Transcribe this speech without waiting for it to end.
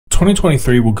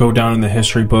2023 will go down in the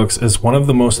history books as one of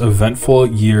the most eventful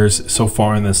years so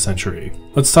far in this century.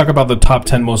 Let's talk about the top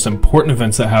 10 most important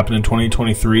events that happened in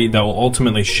 2023 that will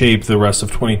ultimately shape the rest of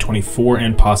 2024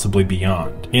 and possibly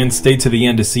beyond. And stay to the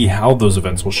end to see how those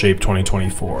events will shape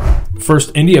 2024.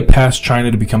 First, India passed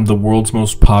China to become the world's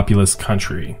most populous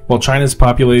country. While China's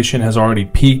population has already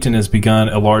peaked and has begun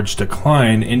a large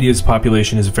decline, India's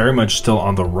population is very much still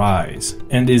on the rise,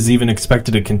 and is even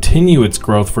expected to continue its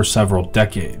growth for several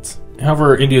decades.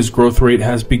 However, India's growth rate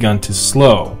has begun to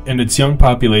slow, and its young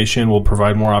population will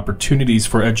provide more opportunities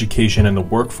for education in the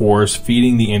workforce,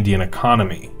 feeding the Indian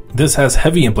economy. This has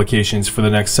heavy implications for the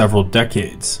next several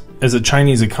decades, as the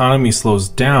Chinese economy slows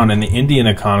down and the Indian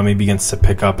economy begins to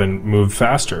pick up and move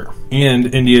faster.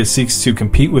 And India seeks to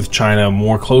compete with China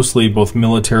more closely both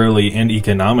militarily and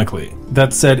economically.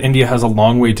 That said, India has a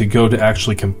long way to go to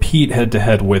actually compete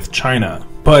head-to-head with China.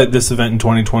 But this event in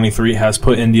 2023 has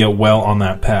put India well on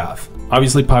that path.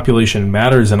 Obviously, population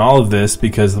matters in all of this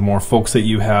because the more folks that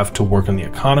you have to work in the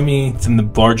economy, then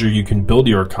the larger you can build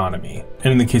your economy.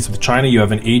 And in the case of China, you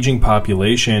have an aging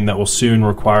population that will soon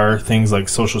require things like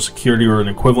Social Security or an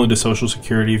equivalent to Social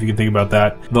Security, if you can think about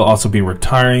that. They'll also be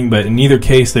retiring, but in either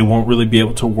case, they won't really be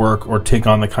able to work or take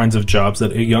on the kinds of jobs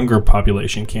that a younger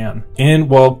population can. And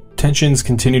while tensions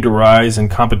continue to rise and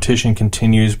competition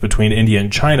continues between India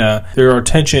and China, there are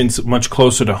tensions much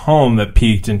closer to home that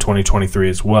peaked in 2023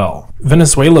 as well.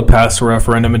 Venezuela passed a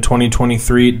referendum in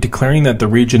 2023 declaring that the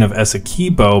region of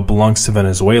Essequibo belongs to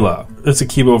Venezuela.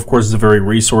 Essequibo, of course, is a very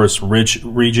resource-rich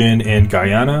region in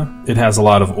Guyana. It has a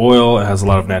lot of oil, it has a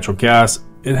lot of natural gas.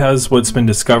 It has what's been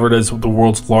discovered as the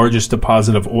world's largest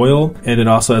deposit of oil, and it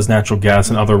also has natural gas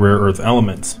and other rare earth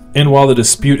elements. And while the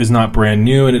dispute is not brand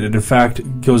new, and it in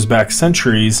fact goes back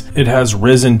centuries, it has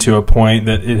risen to a point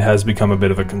that it has become a bit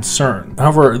of a concern.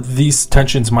 However, these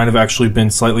tensions might have actually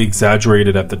been slightly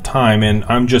exaggerated at the time, and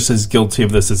I'm just as guilty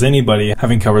of this as anybody,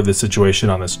 having covered this situation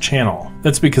on this channel.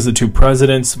 That's because the two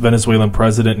presidents, Venezuelan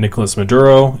President Nicolas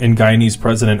Maduro and Guyanese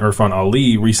President Irfan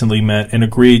Ali, recently met and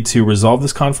agreed to resolve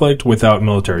this conflict without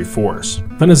military force.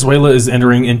 Venezuela is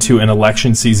entering into an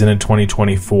election season in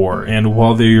 2024, and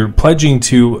while they're pledging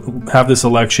to have this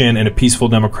election in a peaceful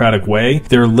democratic way,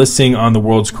 their listing on the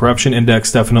world's corruption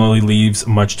index definitely leaves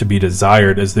much to be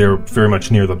desired, as they're very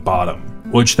much near the bottom,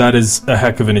 which that is a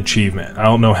heck of an achievement. I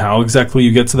don't know how exactly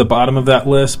you get to the bottom of that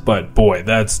list, but boy,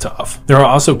 that's tough. There are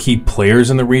also key players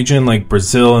in the region like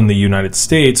Brazil and the United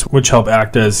States, which help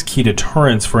act as key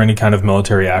deterrents for any kind of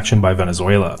military action by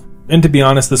Venezuela. And to be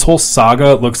honest, this whole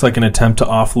saga looks like an attempt to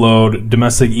offload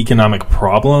domestic economic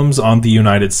problems on the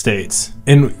United States.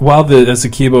 And while the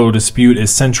Essequibo dispute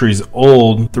is centuries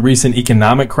old, the recent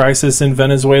economic crisis in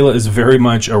Venezuela is very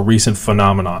much a recent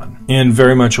phenomenon, and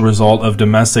very much a result of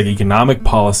domestic economic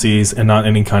policies and not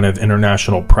any kind of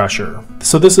international pressure.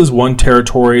 So this is one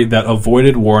territory that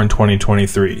avoided war in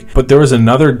 2023, but there was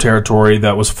another territory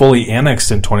that was fully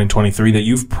annexed in 2023 that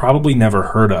you've probably never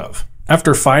heard of.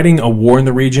 After fighting a war in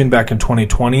the region back in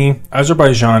 2020,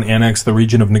 Azerbaijan annexed the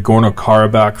region of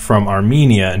Nagorno-Karabakh from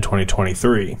Armenia in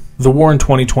 2023. The war in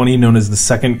 2020, known as the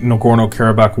Second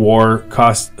Nagorno-Karabakh War,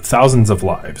 cost thousands of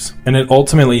lives, and it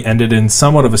ultimately ended in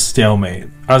somewhat of a stalemate.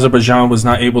 Azerbaijan was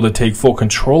not able to take full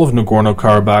control of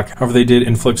Nagorno-Karabakh, however they did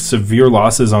inflict severe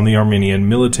losses on the Armenian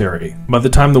military. By the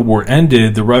time the war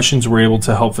ended, the Russians were able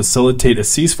to help facilitate a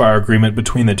ceasefire agreement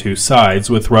between the two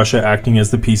sides, with Russia acting as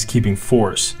the peacekeeping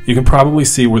force. You can probably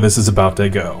see where this is about to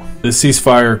go. The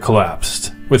ceasefire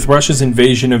collapsed. With Russia's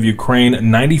invasion of Ukraine,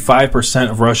 95%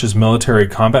 of Russia's military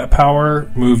combat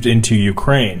power moved into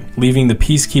Ukraine, leaving the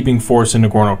peacekeeping force in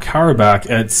Nagorno-Karabakh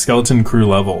at skeleton crew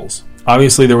levels.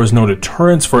 Obviously, there was no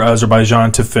deterrence for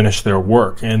Azerbaijan to finish their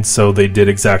work, and so they did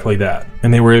exactly that.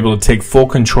 And they were able to take full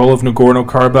control of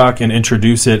Nagorno-Karabakh and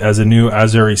introduce it as a new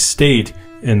Azeri state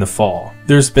in the fall.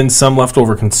 There's been some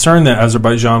leftover concern that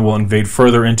Azerbaijan will invade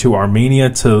further into Armenia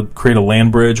to create a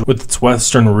land bridge with its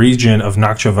western region of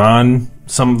Nakhchivan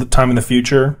sometime in the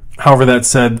future. However, that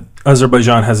said,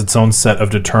 Azerbaijan has its own set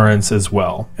of deterrents as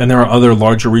well, and there are other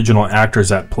larger regional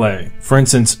actors at play. For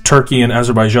instance, Turkey and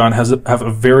Azerbaijan have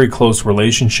a very close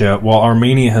relationship, while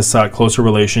Armenia has sought closer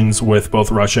relations with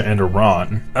both Russia and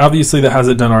Iran. Obviously, that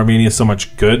hasn't done Armenia so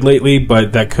much good lately,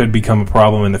 but that could become a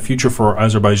problem in the future for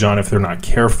Azerbaijan if they're not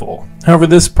careful. However,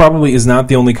 this probably is not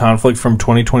the only conflict from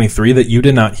 2023 that you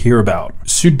did not hear about.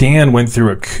 Sudan went through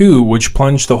a coup which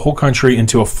plunged the whole country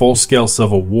into a full-scale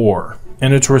civil war.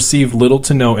 and it's received little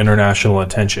to no international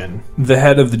attention. The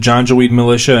head of the Janjaweed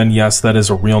militia, and yes, that is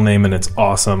a real name and it's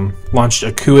awesome, launched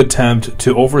a coup attempt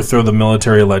to overthrow the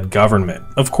military-led government.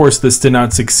 Of course, this did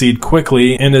not succeed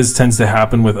quickly, and as tends to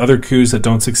happen with other coups that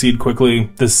don't succeed quickly,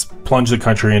 this plunged the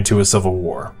country into a civil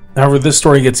war. However, this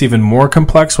story gets even more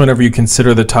complex whenever you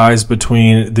consider the ties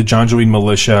between the Janjaweed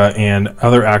militia and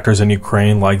other actors in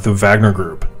Ukraine like the Wagner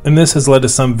Group. And this has led to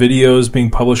some videos being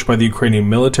published by the Ukrainian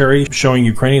military showing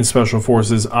Ukrainian special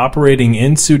forces operating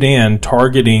in Sudan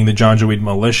targeting the Janjaweed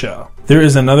militia. There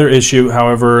is another issue,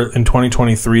 however, in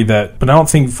 2023 but I don't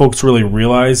think folks really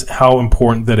realize how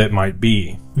important that it might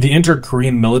be. The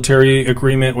Inter-Korean Military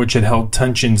Agreement, which had held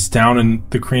tensions down in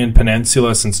the Korean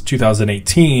Peninsula since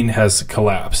 2018, has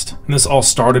collapsed. And this all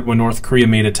started when North Korea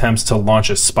made attempts to launch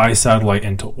a spy satellite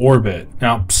into orbit.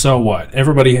 Now, so what?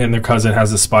 Everybody and their cousin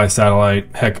has a spy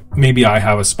satellite. Heck, maybe I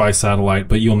have a spy satellite,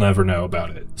 but you'll never know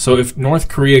about it. So if North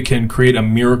Korea can create a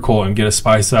miracle and get a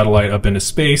spy satellite up into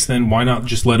space, then why not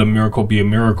just let a miracle be a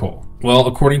miracle? Well,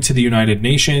 according to the United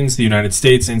Nations, the United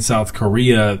States, and South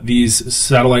Korea, these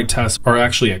satellite tests are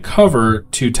actually a cover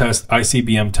to test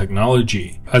ICBM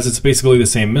technology. As it's basically the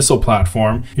same missile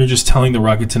platform, you're just telling the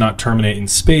rocket to not terminate in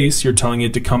space, you're telling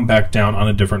it to come back down on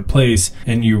a different place,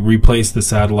 and you replace the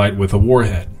satellite with a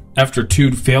warhead. After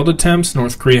 2 failed attempts,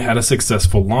 North Korea had a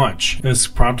successful launch. This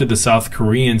prompted the South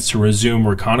Koreans to resume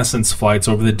reconnaissance flights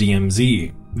over the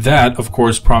DMZ. That, of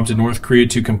course, prompted North Korea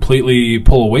to completely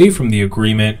pull away from the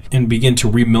agreement and begin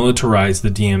to remilitarize the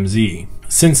DMZ.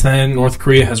 Since then, North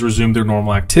Korea has resumed their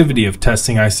normal activity of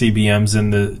testing ICBMs in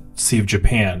the Sea of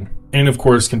Japan, and of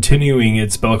course continuing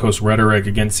its bellicose rhetoric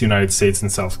against the United States and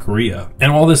South Korea.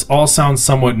 And while this all sounds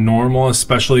somewhat normal,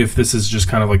 especially if this is just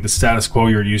kind of like the status quo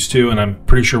you're used to, and I'm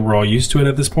pretty sure we're all used to it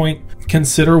at this point,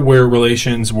 consider where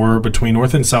relations were between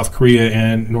North and South Korea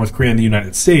and North Korea and the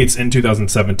United States in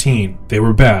 2017. They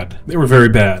were bad. They were very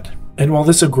bad. And while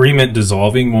this agreement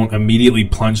dissolving won't immediately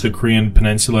plunge the Korean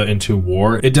Peninsula into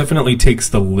war, it definitely takes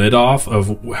the lid off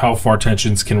of how far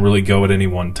tensions can really go at any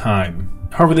one time.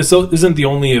 However, this isn't the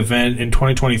only event in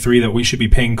 2023 that we should be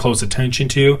paying close attention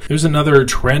to. There's another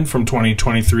trend from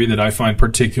 2023 that I find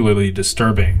particularly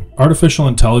disturbing. Artificial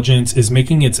intelligence is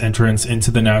making its entrance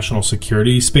into the national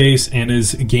security space and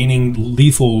is gaining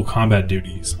lethal combat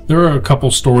duties. There are a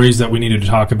couple stories that we need to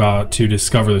talk about to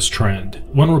discover this trend.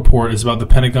 One report is about the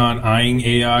Pentagon eyeing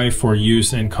AI for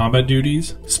use in combat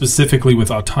duties, specifically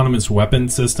with autonomous weapon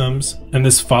systems, and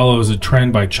this follows a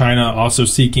trend by China also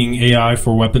seeking AI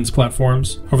for weapons platforms.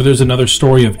 However, there's another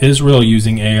story of Israel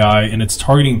using AI in its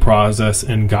targeting process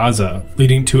in Gaza,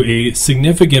 leading to a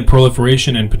significant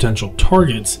proliferation in potential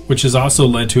targets, which has also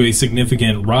led to a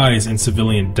significant rise in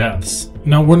civilian deaths.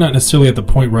 Now, we're not necessarily at the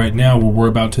point right now where we're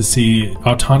about to see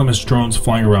autonomous drones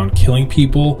flying around killing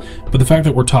people, but the fact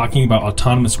that we're talking about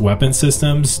autonomous weapon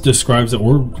systems describes that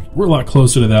we're a lot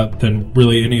closer to that than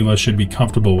really any of us should be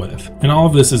comfortable with. And all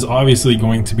of this is obviously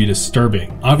going to be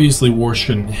disturbing. Obviously, war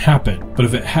shouldn't happen, but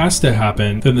if it has to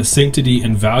happen, then the sanctity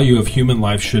and value of human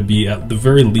life should be at the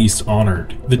very least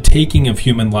honored. The taking of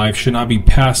human life should not be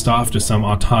passed off to some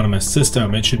autonomous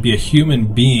system. It should be a human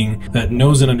being that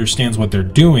knows and understands what they're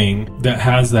doing, that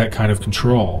has that kind of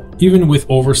control. Even with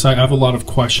oversight, I have a lot of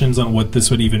questions on what this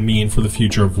would even mean for the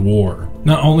future of war.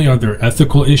 Not only are there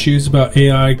ethical issues about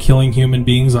AI killing human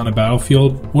beings on a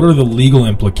battlefield, what are the legal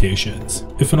implications?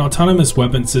 If an autonomous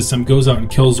weapon system goes out and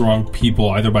kills the wrong people,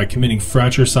 either by committing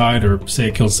fratricide or say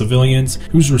it kills civilians,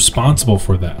 who's responsible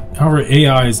for that? However,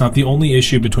 AI is not the only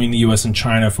issue between the US and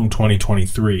China from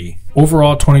 2023.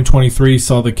 Overall, 2023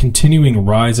 saw the continuing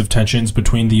rise of tensions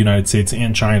between the United States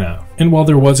and China. And while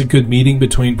there was a good meeting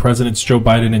between Presidents Joe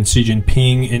Biden and Xi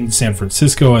Jinping in San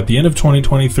Francisco at the end of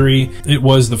 2023, it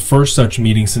was the first such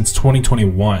meeting since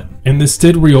 2021. And this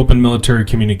did reopen military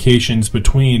communications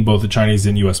between both the Chinese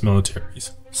and US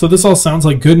militaries. So this all sounds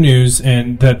like good news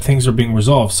and that things are being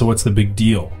resolved, so what's the big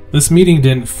deal? This meeting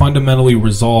didn't fundamentally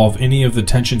resolve any of the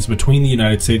tensions between the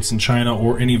United States and China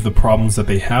or any of the problems that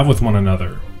they have with one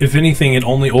another. If anything, it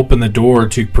only opened the door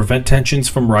to prevent tensions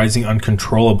from rising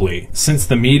uncontrollably. Since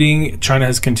the meeting, China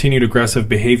has continued aggressive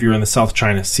behavior in the South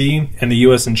China Sea, and the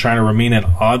US and China remain at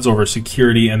odds over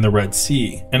security in the Red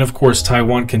Sea. And of course,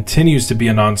 Taiwan continues to be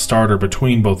a non-starter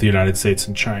between both the United States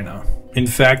and China. In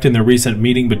fact, in the recent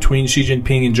meeting between Xi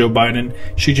Jinping and Joe Biden,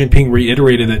 Xi Jinping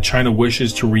reiterated that China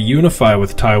wishes to reunify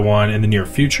with Taiwan in the near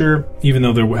future, even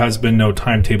though there has been no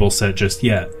timetable set just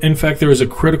yet. In fact, there is a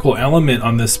critical element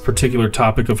on this particular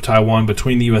topic of Taiwan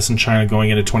between the US and China going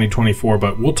into 2024,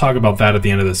 but we'll talk about that at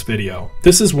the end of this video.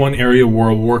 This is one area where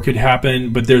a war could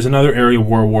happen, but there's another area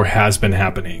where a war has been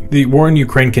happening. The war in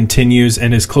Ukraine continues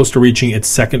and is close to reaching its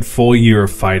second full year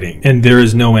of fighting, and there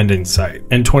is no end in sight.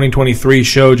 And 2023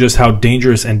 showed just how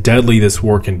dangerous and deadly this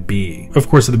war can be. Of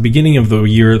course, at the beginning of the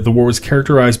year, the war was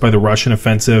characterized by the Russian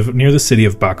offensive near the city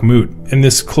of Bakhmut, and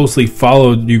this closely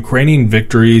followed Ukrainian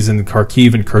victories in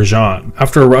Kharkiv and Kherson.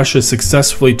 After Russia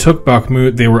successfully took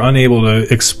Bakhmut, they were unable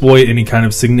to exploit any kind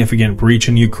of significant breach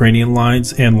in Ukrainian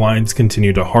lines, and lines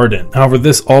continued to harden. However,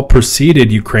 this all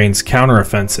preceded Ukraine's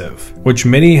counteroffensive, which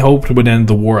many hoped would end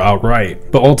the war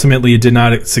outright, but ultimately it did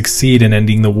not succeed in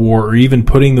ending the war or even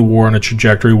putting the war on a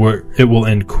trajectory where it will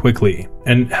end quickly.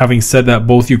 And having said that,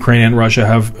 both Ukraine and Russia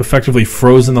have effectively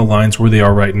frozen the lines where they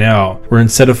are right now, where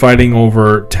instead of fighting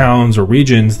over towns or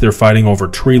regions, they're fighting over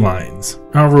tree lines.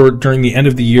 However, during the end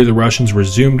of the year, the Russians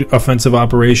resumed offensive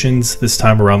operations, this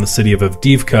time around the city of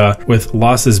Avdiivka, with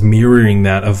losses mirroring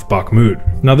that of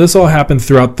Bakhmut. Now, this all happened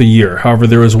throughout the year. However,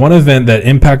 there was one event that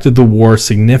impacted the war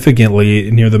significantly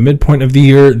near the midpoint of the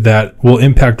year that will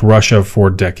impact Russia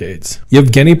for decades.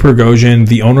 Yevgeny Prigozhin,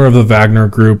 the owner of the Wagner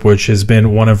Group, which has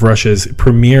been one of Russia's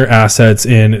premier assets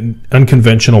in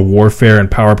unconventional warfare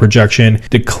and power projection,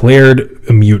 declared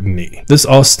a mutiny. This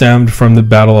all stemmed from the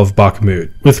Battle of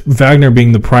Bakhmut, with Wagner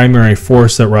being the primary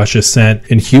force that Russia sent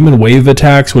in human wave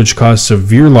attacks, which caused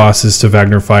severe losses to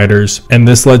Wagner fighters, and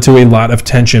this led to a lot of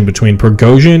tension between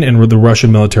Prigozhin and the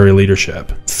Russian military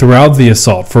leadership. Throughout the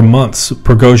assault, for months,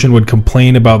 Prigozhin would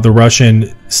complain about the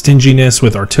Russian stinginess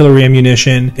with artillery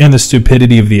ammunition and the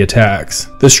stupidity of the attacks.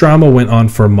 This drama went on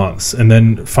for months, and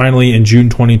then finally in June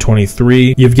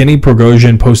 2023, Yevgeny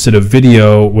Prigozhin posted a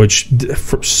video which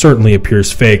certainly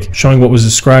appears fake, showing what was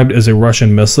described as a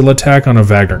Russian missile attack on a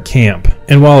Wagner camp.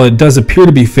 And while it does appear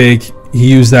to be fake, he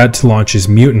used that to launch his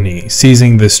mutiny,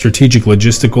 seizing the strategic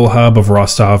logistical hub of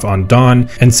Rostov-on-Don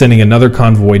and sending another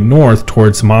convoy north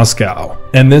towards Moscow.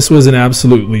 And this was an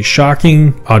absolutely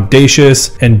shocking,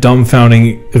 audacious, and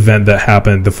dumbfounding event that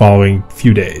happened the following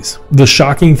few days. The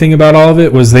shocking thing about all of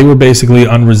it was they were basically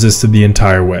unresisted the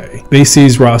entire way. They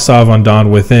seized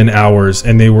Rostov-on-Don within hours,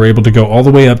 and they were able to go all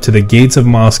the way up to the gates of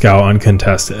Moscow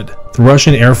uncontested. The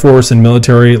Russian Air Force and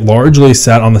military largely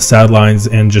sat on the sidelines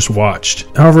and just watched.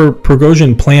 However,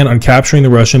 Prigozhin planned on capturing the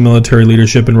Russian military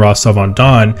leadership in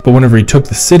Rostov-on-Don, but whenever he took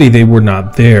the city, they were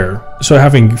not there. So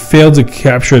having failed to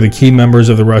capture the key members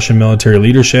of the Russian military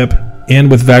leadership, and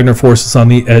with Wagner forces on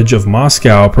the edge of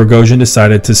Moscow, Prigozhin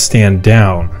decided to stand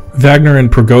down. Wagner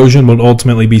and Prigozhin would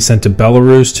ultimately be sent to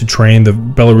Belarus to train the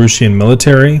Belarusian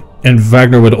military, and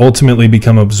Wagner would ultimately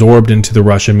become absorbed into the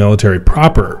Russian military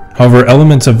proper. However,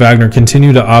 elements of Wagner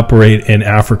continue to operate in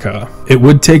Africa. It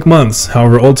would take months,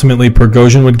 however ultimately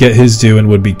Prigozhin would get his due and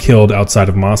would be killed outside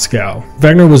of Moscow.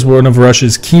 Wagner was one of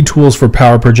Russia's key tools for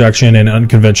power projection and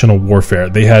unconventional warfare.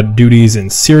 They had duties in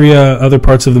Syria, other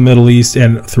parts of the Middle East,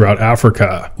 and throughout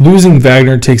Africa. Losing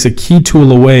Wagner takes a key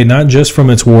tool away not just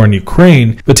from its war in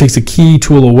Ukraine, but takes a key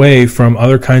tool away from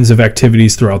other kinds of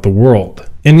activities throughout the world.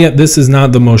 And yet this is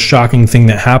not the most shocking thing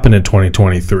that happened in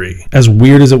 2023, as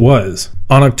weird as it was.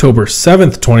 On October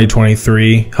 7th,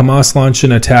 2023, Hamas launched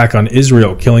an attack on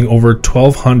Israel, killing over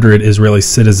 1,200 Israeli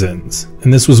citizens.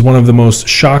 And this was one of the most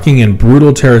shocking and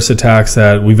brutal terrorist attacks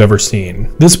that we've ever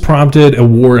seen. This prompted a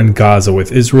war in Gaza,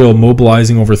 with Israel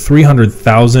mobilizing over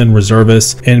 300,000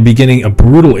 reservists and beginning a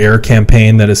brutal air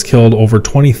campaign that has killed over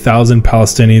 20,000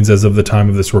 Palestinians as of the time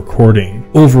of this recording.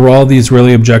 Overall, the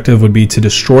Israeli objective would be to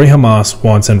destroy Hamas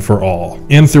once and for all.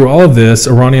 And through all of this,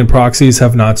 Iranian proxies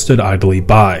have not stood idly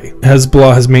by. Hezbollah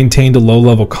has maintained a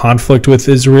low-level conflict with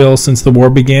Israel since the war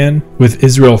began, with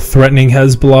Israel threatening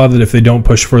Hezbollah that if they don't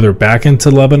push further back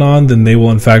into Lebanon, then they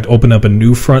will in fact open up a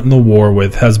new front in the war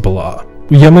with Hezbollah.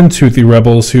 Yemen's Houthi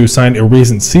rebels, who signed a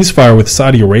recent ceasefire with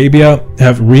Saudi Arabia,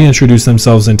 have reintroduced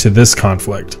themselves into this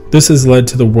conflict. This has led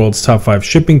to the world's top 5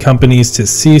 shipping companies to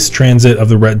cease transit of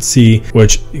the Red Sea,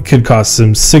 which could cause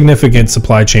some significant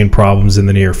supply chain problems in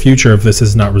the near future if this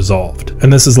is not resolved.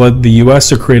 And this has led the US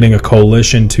to creating a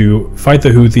coalition to fight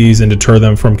the Houthis and deter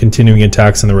them from continuing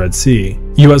attacks in the Red Sea.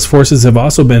 US forces have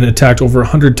also been attacked over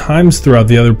 100 times throughout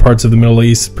the other parts of the Middle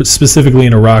East, specifically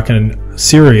in Iraq and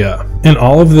Syria. And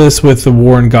all of this with the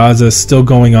war in Gaza still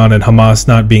going on and Hamas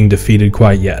not being defeated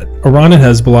quite yet. Iran and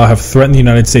Hezbollah have threatened the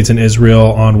United States and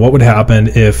Israel on what would happen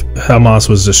if Hamas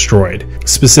was destroyed,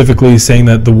 specifically saying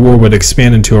that the war would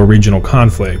expand into a regional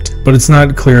conflict. But it's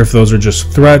not clear if those are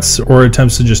just threats or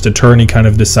attempts to just deter any kind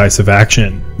of decisive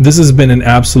action. This has been an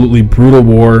absolutely brutal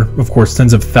war. Of course,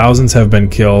 tens of thousands have been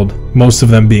killed, most of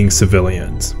them being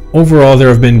civilians. Overall, there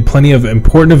have been plenty of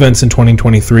important events in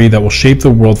 2023 that will shape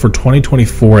the world for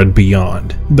 2024 and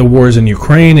beyond. The wars in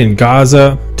Ukraine and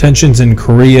Gaza, tensions in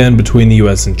Korea and between the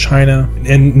US and China,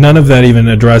 and none of that even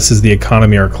addresses the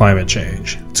economy or climate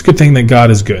change. It's a good thing that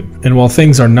God is good. And while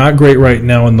things are not great right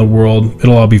now in the world,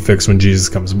 it'll all be fixed when Jesus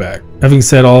comes back. Having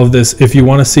said all of this, if you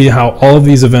want to see how all of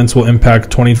these events will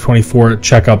impact 2024,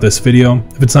 check out this video.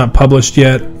 If it's not published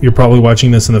yet, you're probably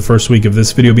watching this in the first week of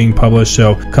this video being published,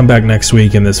 so come back next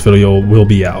week and this video will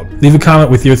be out. Leave a comment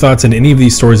with your thoughts on any of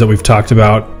these stories that we've talked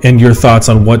about and your thoughts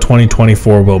on what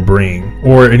 2024 will bring,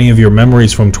 or any of your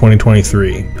memories from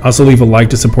 2023. Also leave a like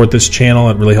to support this channel,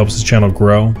 it really helps this channel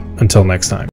grow. Until next time.